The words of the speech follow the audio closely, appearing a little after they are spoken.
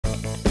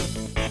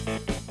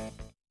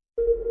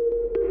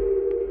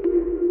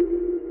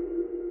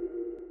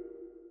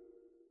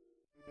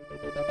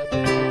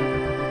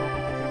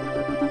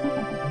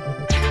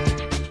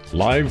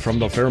Live from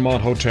the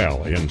Fairmont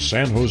Hotel in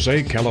San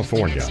Jose,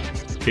 California,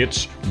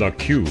 it's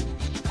theCUBE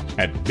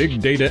at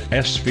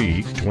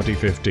BigDataSV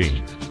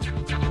 2015.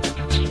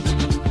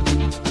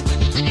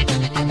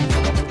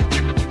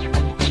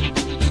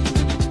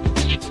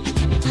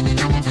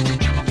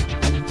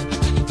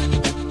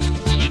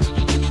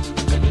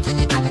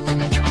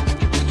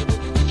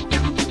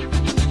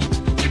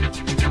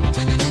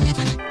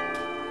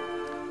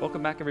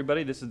 Welcome back,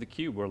 everybody. This is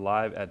theCUBE. We're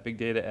live at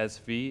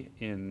BigDataSV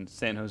in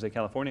San Jose,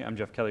 California. I'm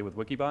Jeff Kelly with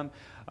Wikibon.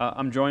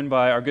 I'm joined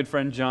by our good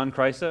friend John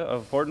Kreisa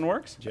of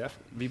Hortonworks. Jeff.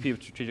 VP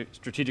of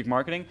Strategic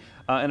Marketing.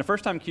 And a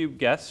first-time CUBE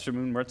guest,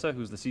 Shamoun Murtza,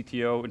 who's the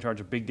CTO in charge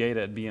of Big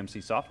Data at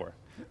BMC Software.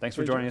 Thanks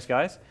for joining us,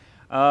 guys.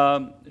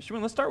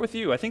 Shamoun, let's start with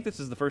you. I think this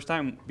is the first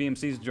time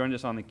BMC's joined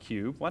us on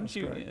theCUBE. Why don't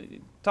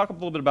you talk a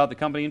little bit about the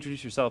company,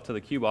 introduce yourself to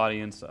the CUBE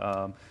audience,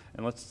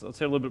 and let's hear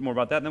a little bit more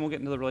about that, and then we'll get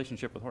into the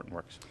relationship with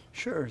Hortonworks.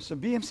 Sure. So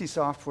BMC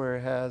Software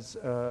has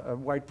a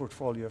wide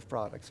portfolio of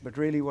products, but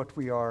really what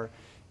we are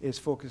is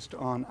focused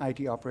on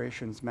IT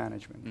operations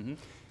management. Mm-hmm.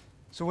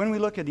 So when we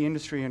look at the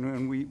industry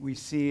and we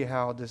see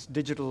how this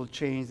digital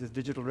change, this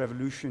digital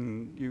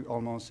revolution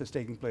almost is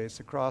taking place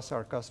across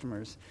our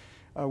customers,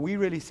 we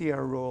really see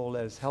our role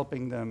as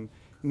helping them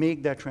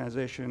make that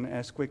transition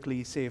as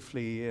quickly,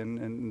 safely, and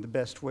in the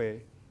best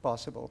way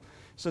possible.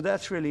 So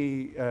that's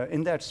really,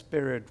 in that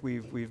spirit,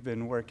 we've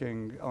been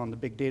working on the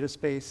big data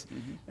space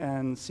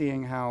and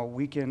seeing how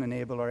we can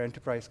enable our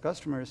enterprise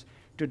customers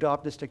to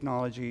adopt this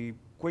technology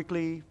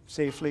quickly,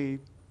 safely,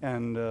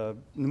 and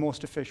in the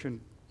most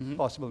efficient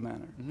possible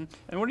manner.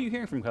 And what are you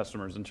hearing from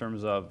customers in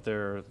terms of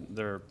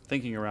their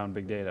thinking around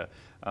big data?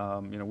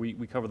 You know,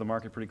 we cover the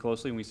market pretty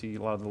closely, and we see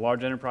a lot of the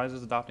large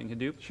enterprises adopting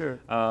Hadoop. Sure.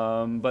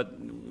 But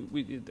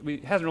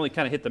it hasn't really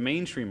kind of hit the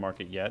mainstream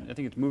market yet. I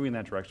think it's moving in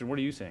that direction. What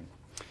are you seeing?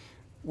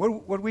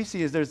 What we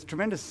see is there's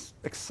tremendous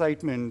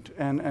excitement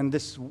and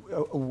this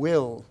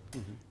will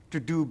to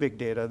do big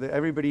data.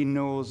 Everybody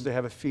knows, they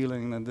have a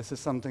feeling that this is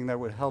something that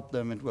will help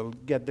them, it will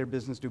get their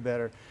business do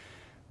better.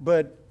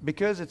 But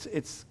because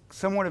it's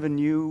somewhat of a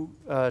new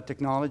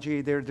technology,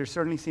 they're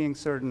certainly seeing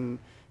certain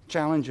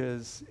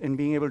challenges in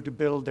being able to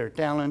build their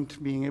talent,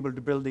 being able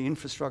to build the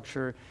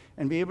infrastructure,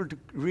 and be able to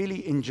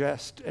really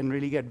ingest and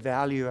really get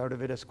value out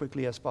of it as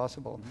quickly as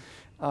possible.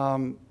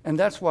 And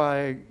that's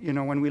why, you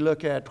know, when we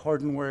look at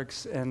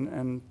Hortonworks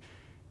and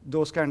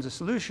those kinds of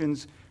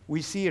solutions,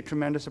 we see a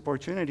tremendous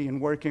opportunity in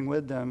working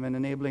with them and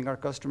enabling our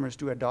customers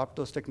to adopt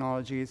those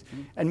technologies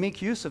and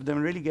make use of them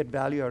and really get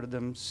value out of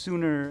them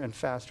sooner and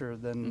faster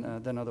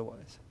than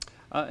otherwise.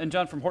 And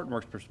John, from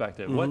Hortonworks'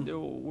 perspective, where's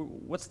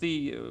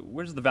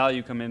the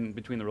value come in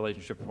between the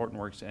relationship of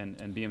Hortonworks and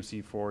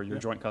BMC for your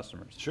joint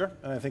customers? Sure,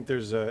 and I think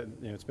there's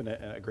it's been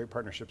a great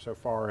partnership so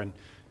far, and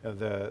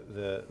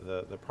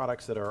the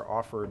products that are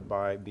offered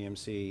by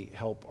BMC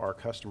help our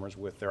customers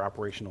with their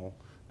operational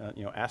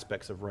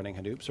aspects of running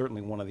Hadoop.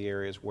 Certainly one of the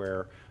areas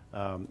where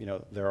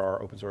there are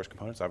open source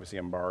components. Obviously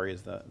Ambari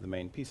is the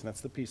main piece, and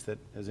that's the piece that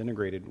is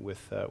integrated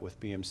with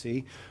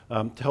BMC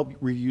to help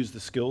reuse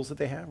the skills that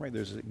they have, right?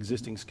 There's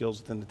existing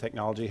skills within the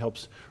technology,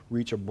 helps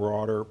reach a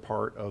broader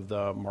part of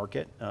the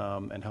market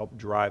and help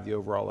drive the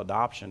overall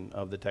adoption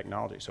of the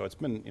technology. So it's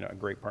been a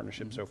great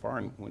partnership so far,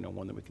 and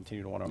one that we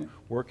continue to want to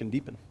work and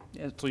deepen.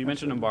 Yeah, so you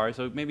mentioned Ambari,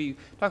 so maybe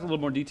talk a little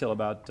more detail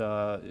about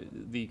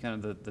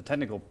the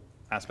technical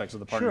aspects of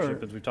the partnership.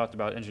 Sure. As we've talked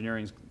about,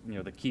 engineering's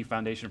the key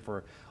foundation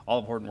for all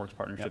of Hortonworks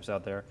partnerships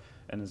out there,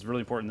 and it's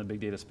really important in the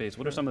big data space.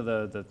 What are some of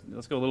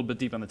let's go a little bit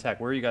deep on the tech.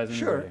 Where are you guys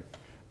integrating?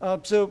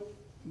 So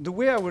the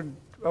way I would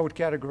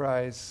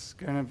categorize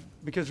kind of,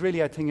 because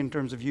really I think in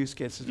terms of use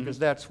cases, because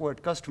that's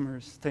what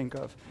customers think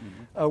of.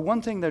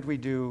 One thing that we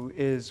do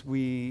is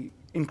we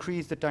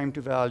increase the time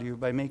to value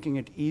by making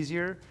it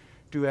easier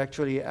to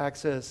actually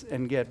access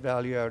and get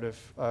value out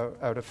of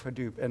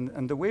Hadoop.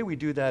 And the way we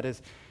do that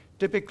is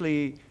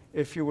typically,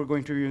 if you were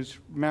going to use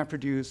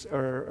MapReduce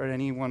or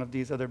any one of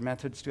these other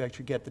methods to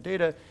actually get the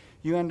data,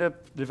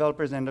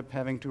 developers end up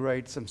having to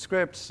write some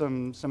scripts,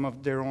 some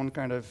of their own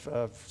kind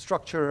of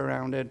structure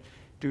around it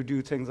to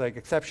do things like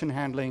exception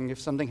handling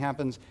if something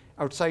happens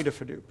outside of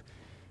Hadoop,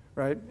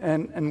 right?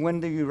 And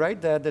when you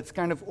write that, that's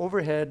kind of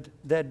overhead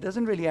that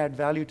doesn't really add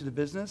value to the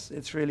business.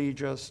 It's really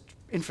just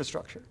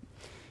infrastructure.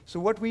 So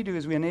what we do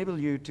is we enable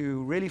you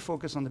to really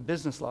focus on the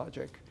business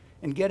logic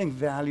and getting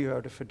value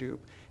out of Hadoop,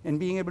 and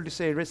being able to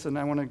say, listen,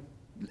 I want to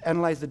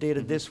analyze the data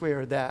this way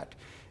or that.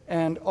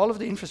 And all of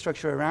the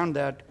infrastructure around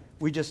that,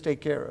 we just take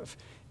care of.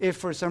 If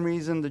for some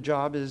reason the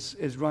job is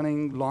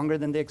running longer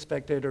than they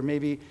expected, or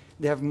maybe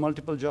they have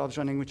multiple jobs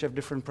running which have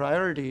different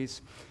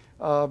priorities,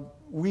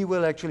 we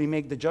will actually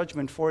make the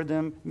judgment for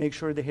them, make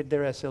sure they hit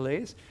their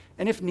SLAs,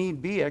 and if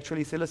need be,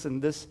 actually say, listen,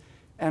 this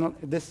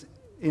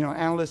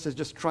analyst is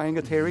just trying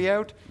a theory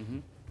out.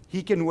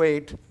 He can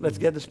wait, let's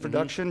get this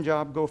production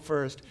job go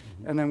first,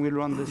 and then we'll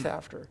run this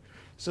after.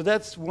 So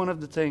that's one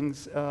of the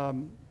things,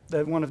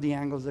 one of the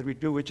angles that we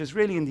do, which is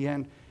really in the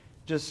end,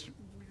 just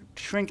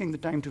shrinking the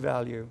time to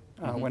value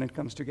when it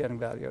comes to getting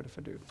value out of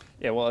Hadoop.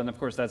 Yeah, well, and of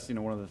course that's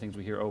one of the things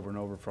we hear over and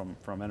over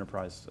from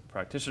enterprise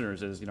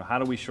practitioners is how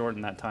do we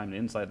shorten that time to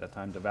insight, that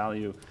time to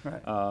value,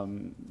 Right.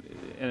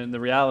 and the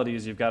reality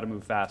is you've got to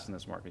move fast in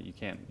this market. You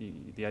can't.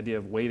 The idea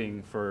of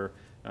waiting for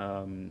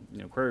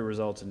query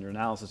results and your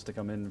analysis to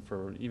come in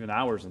for even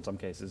hours in some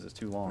cases is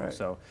too long. Right.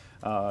 So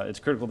it's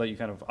critical that you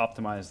kind of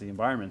optimize the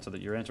environment so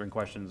that you're answering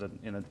questions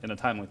in a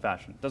timely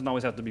fashion. It doesn't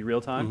always have to be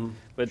real time,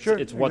 but Sure,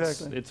 it's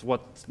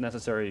what's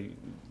necessary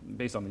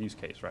based on the use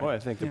case, right? Well, I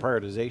think the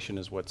prioritization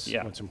is what's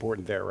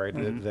important there, right?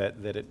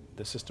 That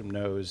the system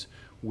knows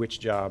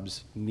which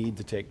jobs need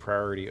to take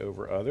priority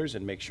over others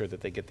and make sure that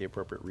they get the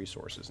appropriate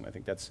resources. And I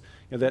think that's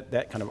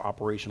that kind of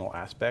operational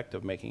aspect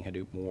of making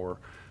Hadoop more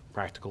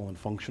practical and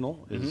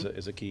functional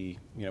is a key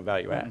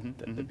value add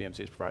that BMC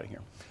is providing here.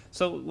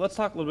 So let's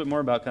talk a little bit more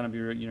about kind of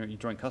your your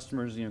joint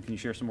customers. Can you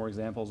share some more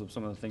examples of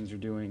some of the things you're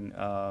doing,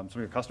 some of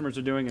your customers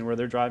are doing, and where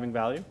they're driving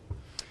value?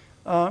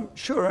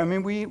 Sure. I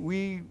mean,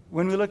 when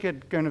we look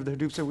at kind of the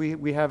Hadoop, so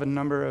we have a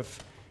number of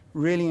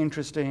really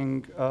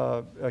interesting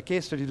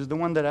case studies. The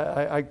one that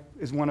I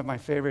is one of my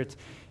favorites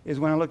is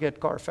when I look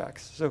at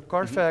Carfax. So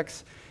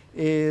Carfax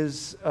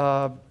is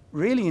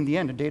really in the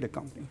end a data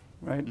company,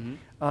 right?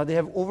 They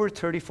have over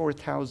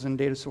 34,000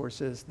 data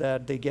sources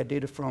that they get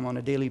data from on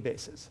a daily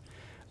basis.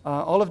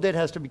 All of that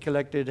has to be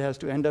collected, has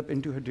to end up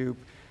into Hadoop.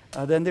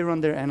 Then they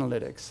run their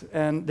analytics,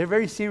 and they're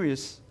very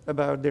serious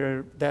about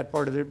that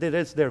part of that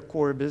is their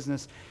core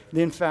business.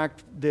 They, in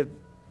fact, the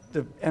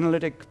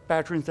analytic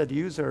patterns that they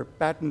use are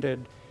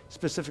patented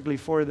specifically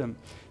for them.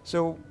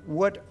 So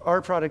what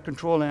our product,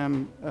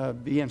 Control-M,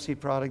 BMC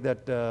product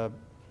that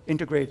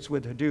integrates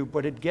with Hadoop,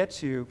 what it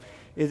gets you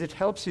is it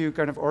helps you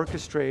kind of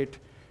orchestrate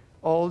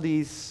all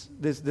this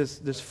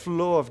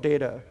flow of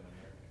data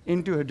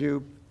into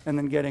Hadoop and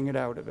then getting it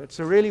out of it.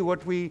 So really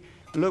what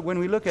when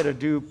we look at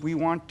Hadoop, we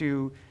want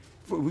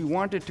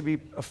it to be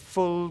a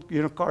full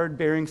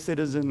card-bearing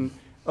citizen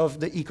of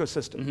the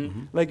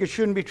ecosystem. Like it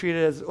shouldn't be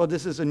treated as, oh,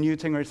 this is a new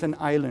thing or it's an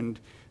island.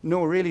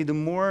 No, really, the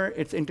more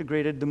it's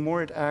integrated, the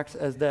more it acts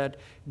as that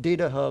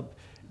data hub,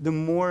 the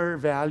more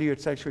value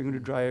it's actually going to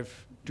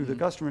drive to the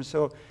customer.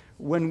 So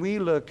when we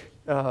look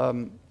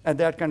at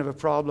that kind of a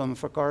problem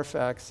for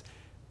Carfax,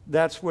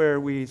 that's where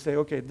we say,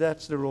 okay,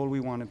 that's the role we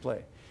want to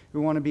play. We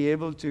want to be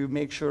able to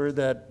make sure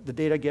that the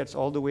data gets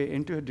all the way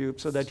into Hadoop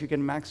so that you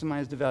can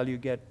maximize the value you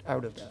get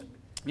out of that.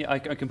 Yeah, I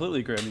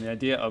completely agree. I mean, the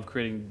idea of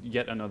creating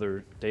yet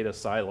another data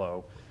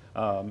silo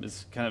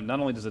is kind of, not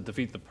only does it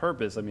defeat the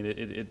purpose, I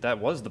mean, that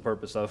was the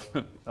purpose of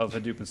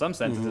Hadoop in some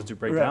senses, is to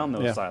break down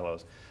those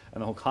silos.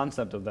 And the whole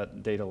concept of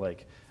that data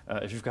lake,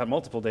 if you've got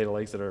multiple data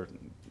lakes that are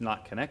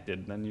not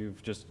connected, then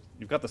you've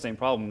got the same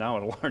problem now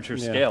at a larger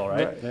scale,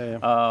 right?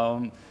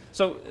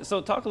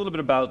 So talk a little bit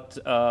about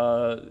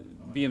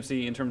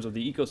BMC in terms of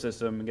the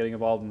ecosystem and getting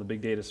involved in the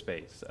big data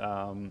space.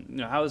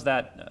 How has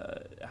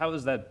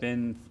that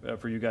been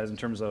for you guys in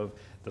terms of,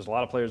 there's a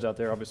lot of players out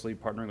there obviously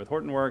partnering with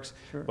Hortonworks,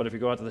 but if you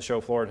go out to the show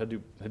floor at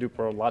Hadoop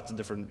World, lots of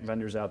different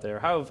vendors out there.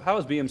 How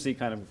has BMC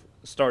kind of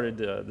started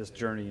this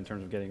journey in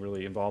terms of getting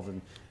really involved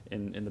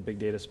in the big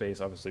data space?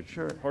 Obviously,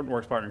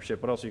 Hortonworks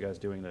partnership. What else are you guys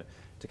doing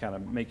to kind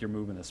of make your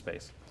move in this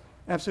space?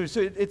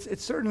 Absolutely. So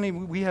it's certainly,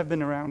 we have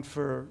been around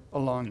for a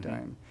long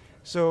time.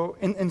 So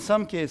in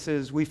some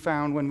cases, we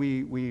found when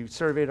we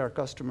surveyed our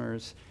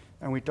customers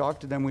and we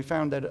talked to them, we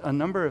found that a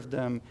number of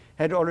them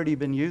had already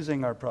been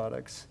using our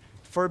products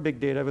for big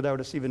data without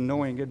us even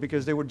knowing it,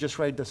 because they would just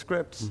write the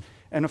scripts.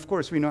 And of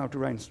course, we know how to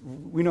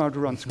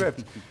run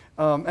scripts.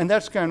 And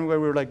that's kind of where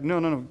we were like,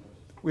 no,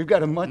 we've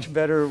got a much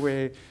better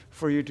way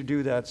for you to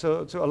do that.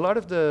 So a lot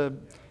of the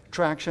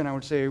traction, I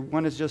would say,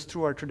 one is just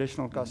through our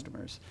traditional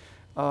customers.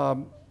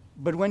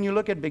 But when you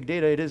look at big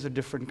data, it is a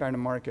different kind of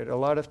market. A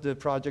lot of the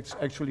projects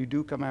actually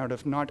do come out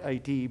of not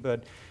IT,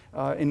 but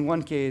in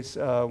one case,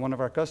 one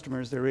of our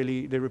customers, they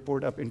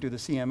report up into the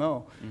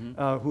CMO,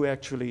 who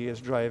actually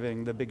is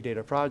driving the big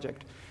data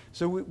project.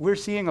 So we're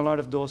seeing a lot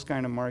of those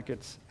kind of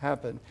markets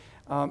happen.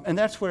 And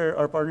that's where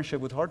our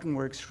partnership with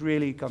Hortonworks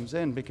really comes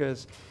in,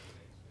 because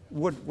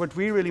what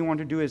we really want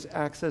to do is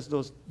access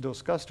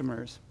those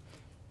customers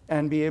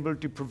and be able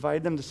to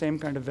provide them the same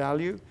kind of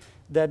value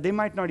that they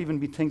might not even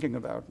be thinking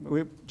about.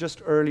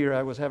 Just earlier,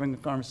 I was having a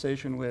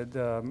conversation with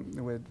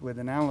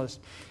an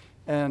analyst,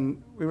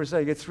 and we were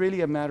saying it's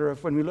really a matter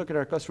of, when we look at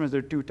our customers, there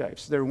are two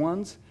types. There are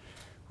ones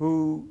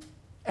who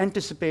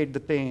anticipate the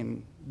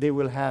pain they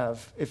will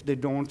have if they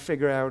don't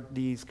figure out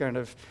these kind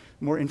of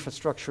more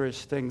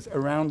infrastructure-ish things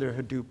around their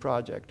Hadoop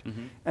project.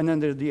 And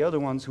then there are the other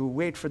ones who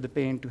wait for the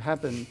pain to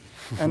happen,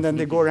 and then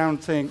they go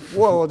around saying,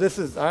 whoa,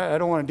 I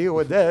don't want to deal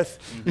with this.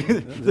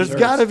 There's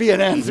got to be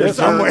an answer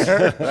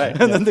somewhere.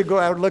 And then they go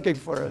out looking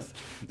for us.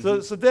 So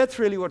that's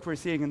really what we're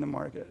seeing in the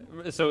market.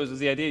 So is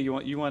the idea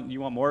you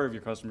want more of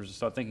your customers to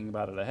start thinking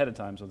about it ahead of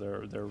time, so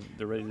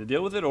they're ready to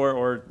deal with it,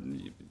 or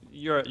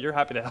you're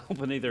happy to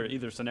help in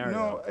either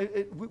scenario? No,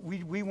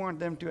 we want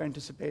them to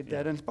anticipate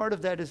that, and part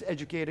of that is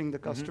educating the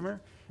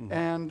customer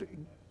and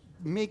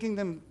making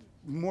them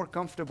more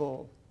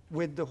comfortable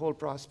with the whole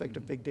prospect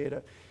of big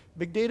data.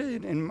 big data,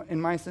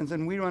 in my sense,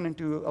 and we run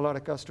into a lot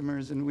of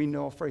customers, and we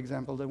know, for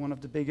example, that one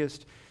of the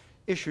biggest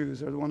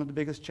issues or one of the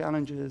biggest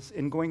challenges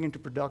in going into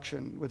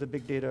production with a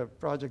big data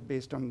project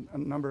based on a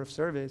number of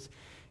surveys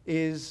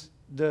is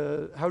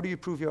how do you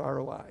prove your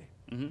ROI?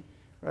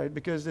 Right?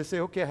 Because they say,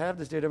 okay, I have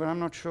this data, but I'm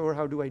not sure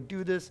how do I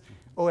do this.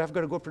 Oh, I've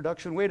got to go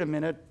production. Wait a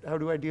minute, how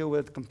do I deal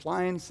with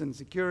compliance and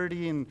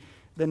security? And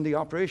then the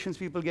operations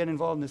people get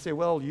involved and they say,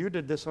 well, you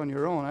did this on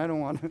your own. I don't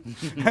want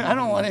I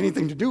don't want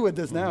anything to do with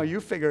this now. You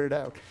figure it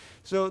out.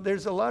 So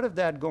there's a lot of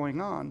that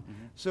going on.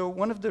 So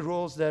one of the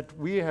roles that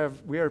we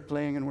are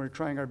playing, and we're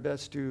trying our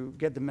best to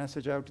get the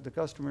message out to the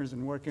customers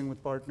and working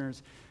with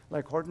partners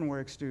like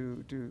Hortonworks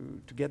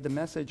to get the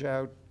message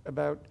out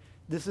about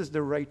this is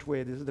the right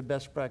way, this is the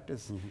best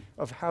practice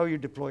of how you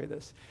deploy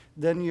this.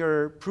 Then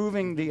you're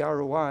proving the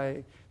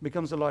ROI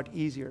becomes a lot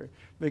easier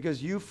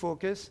because you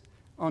focus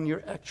on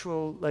your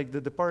actual, like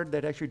the part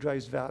that actually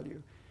drives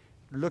value.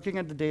 Looking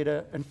at the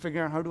data and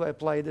figuring out how do I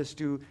apply this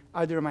to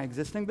either my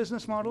existing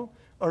business model,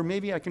 or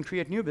maybe I can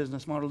create new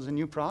business models and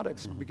new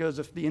products because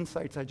of the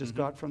insights I just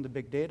got from the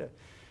big data.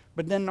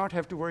 But then not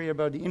have to worry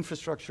about the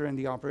infrastructure and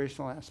the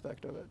operational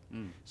aspect of it.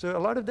 So a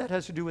lot of that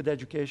has to do with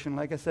education.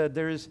 Like I said,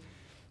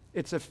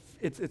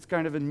 it's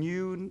kind of a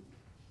new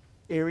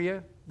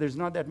area. There's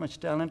not that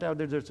much talent out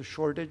there. There's a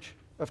shortage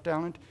of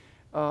talent.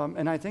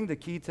 And I think the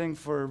key thing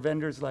for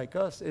vendors like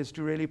us is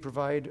to really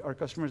provide our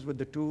customers with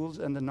the tools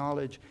and the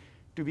knowledge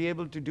to be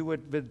able to do it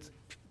with,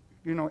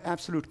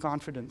 absolute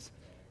confidence.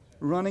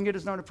 Running it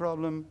is not a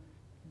problem.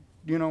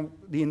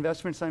 The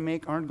investments I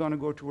make aren't going to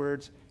go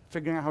towards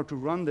figuring out how to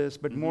run this,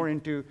 but more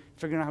into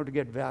figuring out how to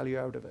get value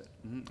out of it.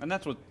 And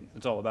that's what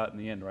it's all about in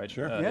the end, right?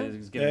 Sure.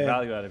 Is getting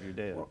value out of your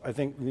data. Well, I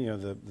think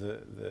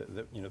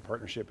the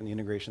partnership and the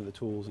integration of the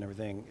tools and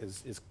everything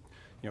is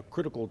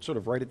critical sort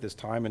of right at this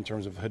time in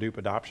terms of Hadoop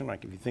adoption.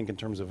 Like if you think in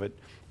terms of it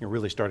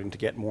really starting to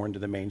get more into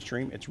the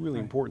mainstream, it's really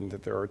important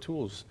that there are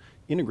tools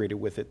integrated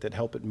with it that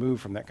help it move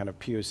from that kind of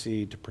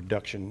POC to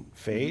production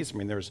phase. I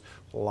mean, there's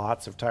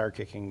lots of tire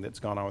kicking that's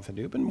gone on with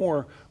Hadoop, and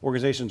more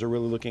organizations are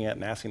really looking at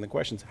and asking the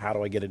questions, how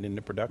do I get it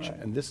into production?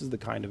 And this is the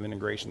kind of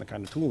integration, the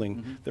kind of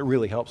tooling that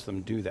really helps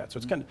them do that. So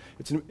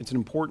it's an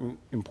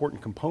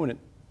important component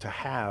to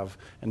have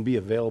and be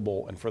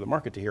available and for the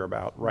market to hear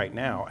about right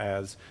now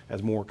as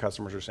more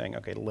customers are saying,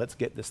 okay, let's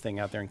get this thing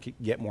out there and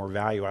get more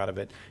value out of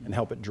it and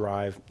help it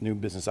drive new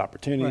business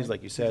opportunities,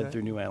 like you said,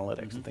 through new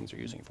analytics and things they're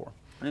using it for.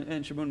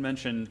 And Shamoun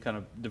mentioned kind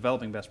of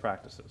developing best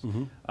practices.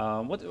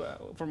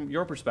 From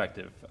your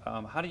perspective,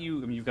 how do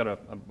you, you've got a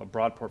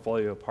broad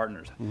portfolio of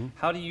partners,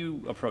 how do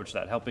you approach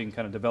that, helping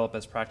kind of develop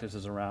best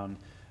practices around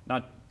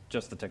not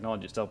just the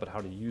technology itself, but how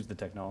to use the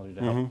technology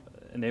to help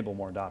enable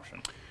more adoption?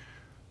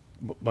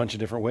 Bunch of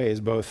different ways,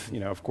 both,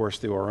 of course,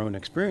 through our own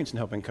experience in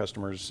helping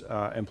customers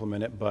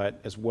implement it, but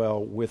as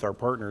well with our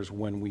partners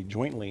when we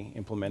jointly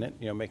implement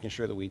it, making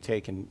sure that we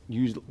take and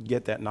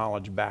get that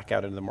knowledge back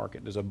out into the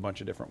market. There's a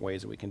bunch of different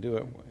ways that we can do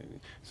it.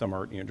 Some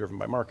are driven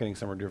by marketing,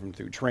 some are driven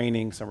through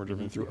training, some are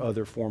driven through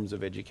other forms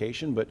of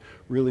education, but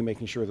really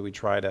making sure that we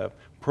try to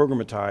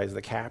programatize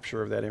the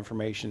capture of that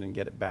information and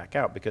get it back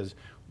out, because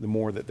the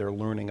more that they're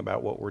learning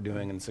about what we're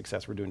doing and the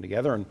success we're doing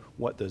together and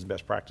what those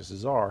best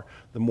practices are,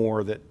 the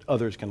more that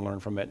others can learn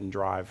from it and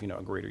drive, a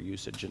greater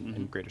usage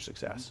and greater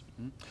success.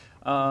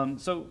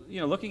 So,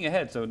 looking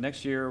ahead, so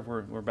next year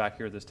we're back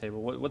here at this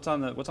table. What's on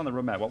the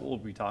roadmap? What will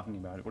we be talking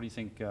about? What do you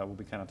think will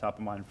be kind of top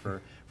of mind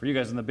for you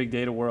guys in the big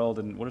data world,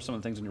 and what are some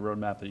of the things in your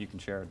roadmap that you can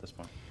share at this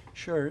point?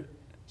 Sure.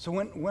 So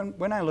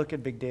when I look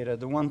at big data,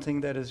 the one thing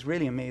that is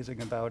really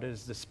amazing about it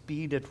is the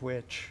speed at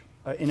which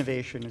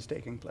innovation is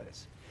taking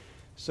place.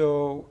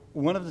 So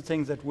one of the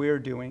things that we're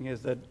doing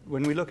is that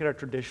when we look at our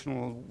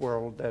traditional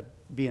world that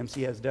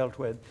BMC has dealt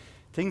with,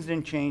 things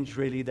didn't change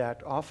really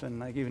that often.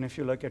 Like even if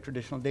you look at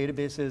traditional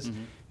databases,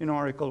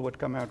 Oracle would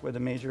come out with a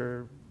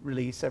major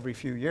release every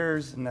few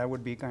years, and that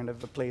would be kind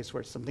of a place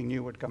where something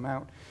new would come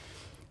out.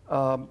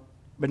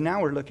 But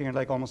now we're looking at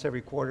like almost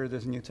every quarter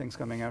there's new things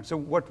coming out. So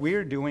what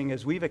we're doing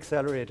is we've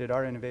accelerated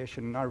our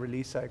innovation and our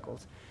release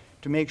cycles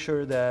to make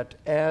sure that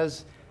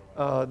as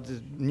the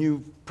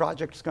new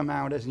projects come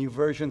out, as new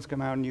versions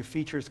come out, new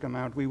features come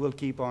out, we will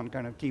keep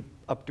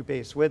up to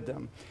pace with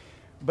them.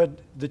 But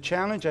the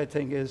challenge, I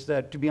think, is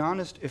that, to be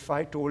honest, if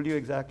I told you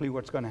exactly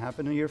what's going to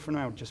happen a year from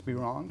now, I would just be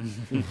wrong.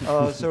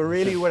 So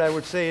really what I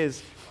would say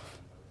is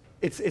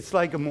it's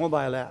like a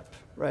mobile app,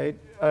 right?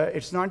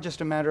 It's not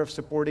just a matter of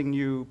supporting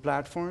new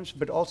platforms,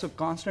 but also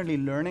constantly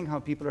learning how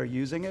people are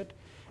using it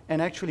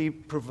and actually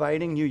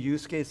providing new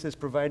use cases,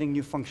 providing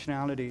new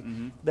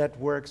functionality that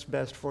works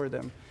best for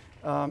them.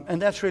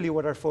 And that's really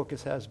what our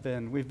focus has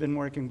been. We've been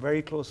working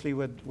very closely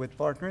with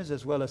partners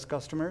as well as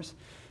customers,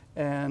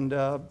 and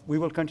we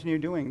will continue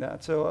doing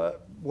that. So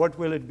what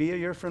will it be a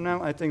year from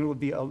now? I think it will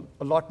be a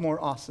lot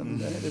more awesome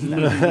than it is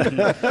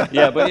now.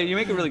 Yeah, but you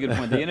make a really good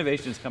point. The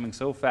innovation is coming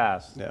so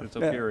fast, it's so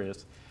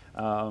furious.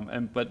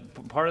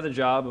 But part of the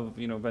job of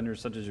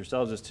vendors such as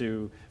yourselves is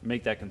to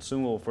make that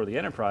consumable for the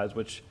enterprise,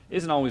 which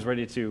isn't always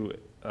ready to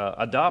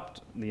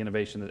adopt the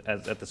innovation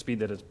at the speed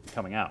that it's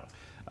coming out.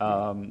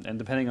 And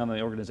depending on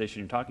the organization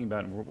you're talking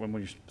about, and when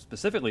we're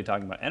specifically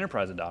talking about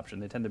enterprise adoption,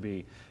 they tend to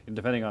be,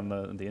 depending on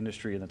the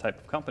industry and the type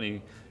of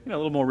company, a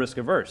little more risk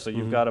averse. So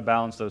you've got to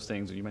balance those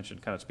things. You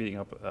mentioned kind of speeding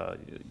up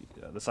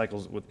the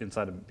cycles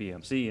inside of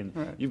BMC,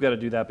 and you've got to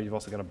do that, but you've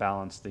also got to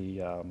balance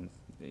the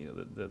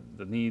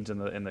needs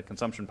and the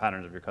consumption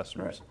patterns of your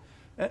customers.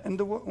 Right. And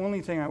the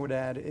only thing I would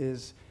add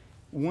is,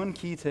 one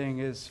key thing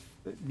is,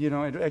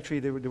 actually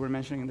they were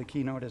mentioning in the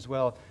keynote as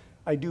well,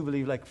 I do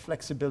believe like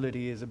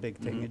flexibility is a big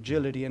thing,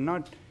 agility, and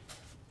not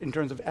in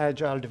terms of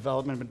agile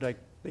development, but like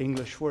the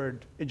English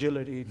word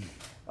agility.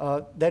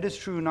 That is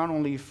true not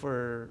only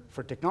for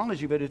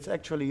technology, but it's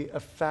actually a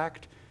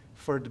fact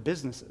for the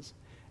businesses.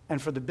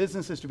 And for the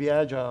businesses to be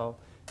agile,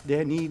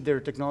 they need their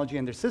technology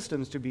and their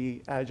systems to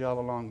be agile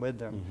along with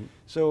them.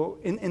 So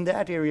in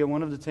that area,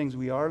 one of the things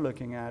we are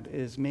looking at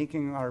is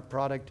making our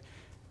product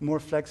more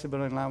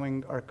flexible and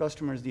allowing our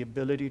customers the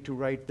ability to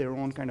write their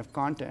own kind of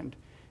content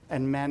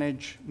and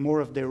manage more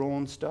of their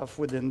own stuff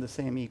within the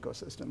same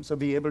ecosystem. So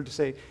be able to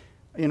say,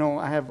 I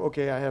have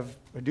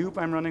Hadoop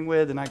I'm running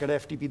with, and I got to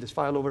FTP this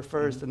file over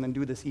first and then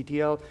do this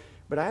ETL,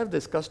 but I have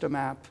this custom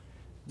app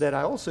that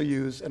I also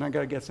use, and I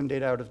got to get some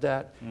data out of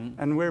that.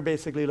 And we're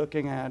basically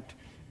looking at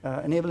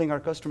enabling our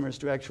customers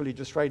to actually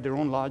just write their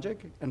own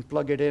logic and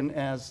plug it in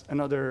as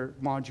another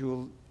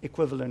module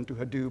equivalent to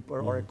Hadoop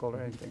or Oracle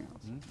or anything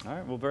else. All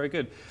right, well, very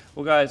good.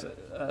 Well, guys,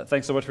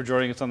 thanks so much for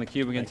joining us on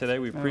theCUBE again today.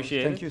 We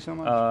appreciate it. Thank you so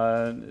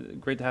much.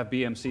 Great to have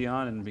BMC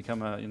on and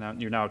become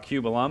you're now a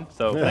CUBE alum,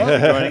 so thanks for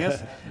joining us.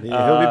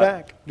 He'll be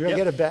back. Do I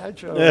get a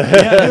badge? Or?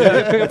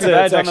 Yeah, pick up your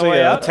badge on the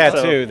way out.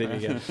 Tattoo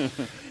that you get.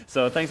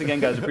 So thanks again,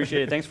 guys.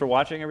 Appreciate it. Thanks for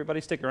watching, everybody.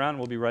 Stick around.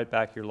 We'll be right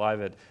back here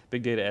live at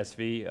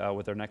BigDataSV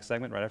with our next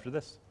segment right after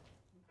this.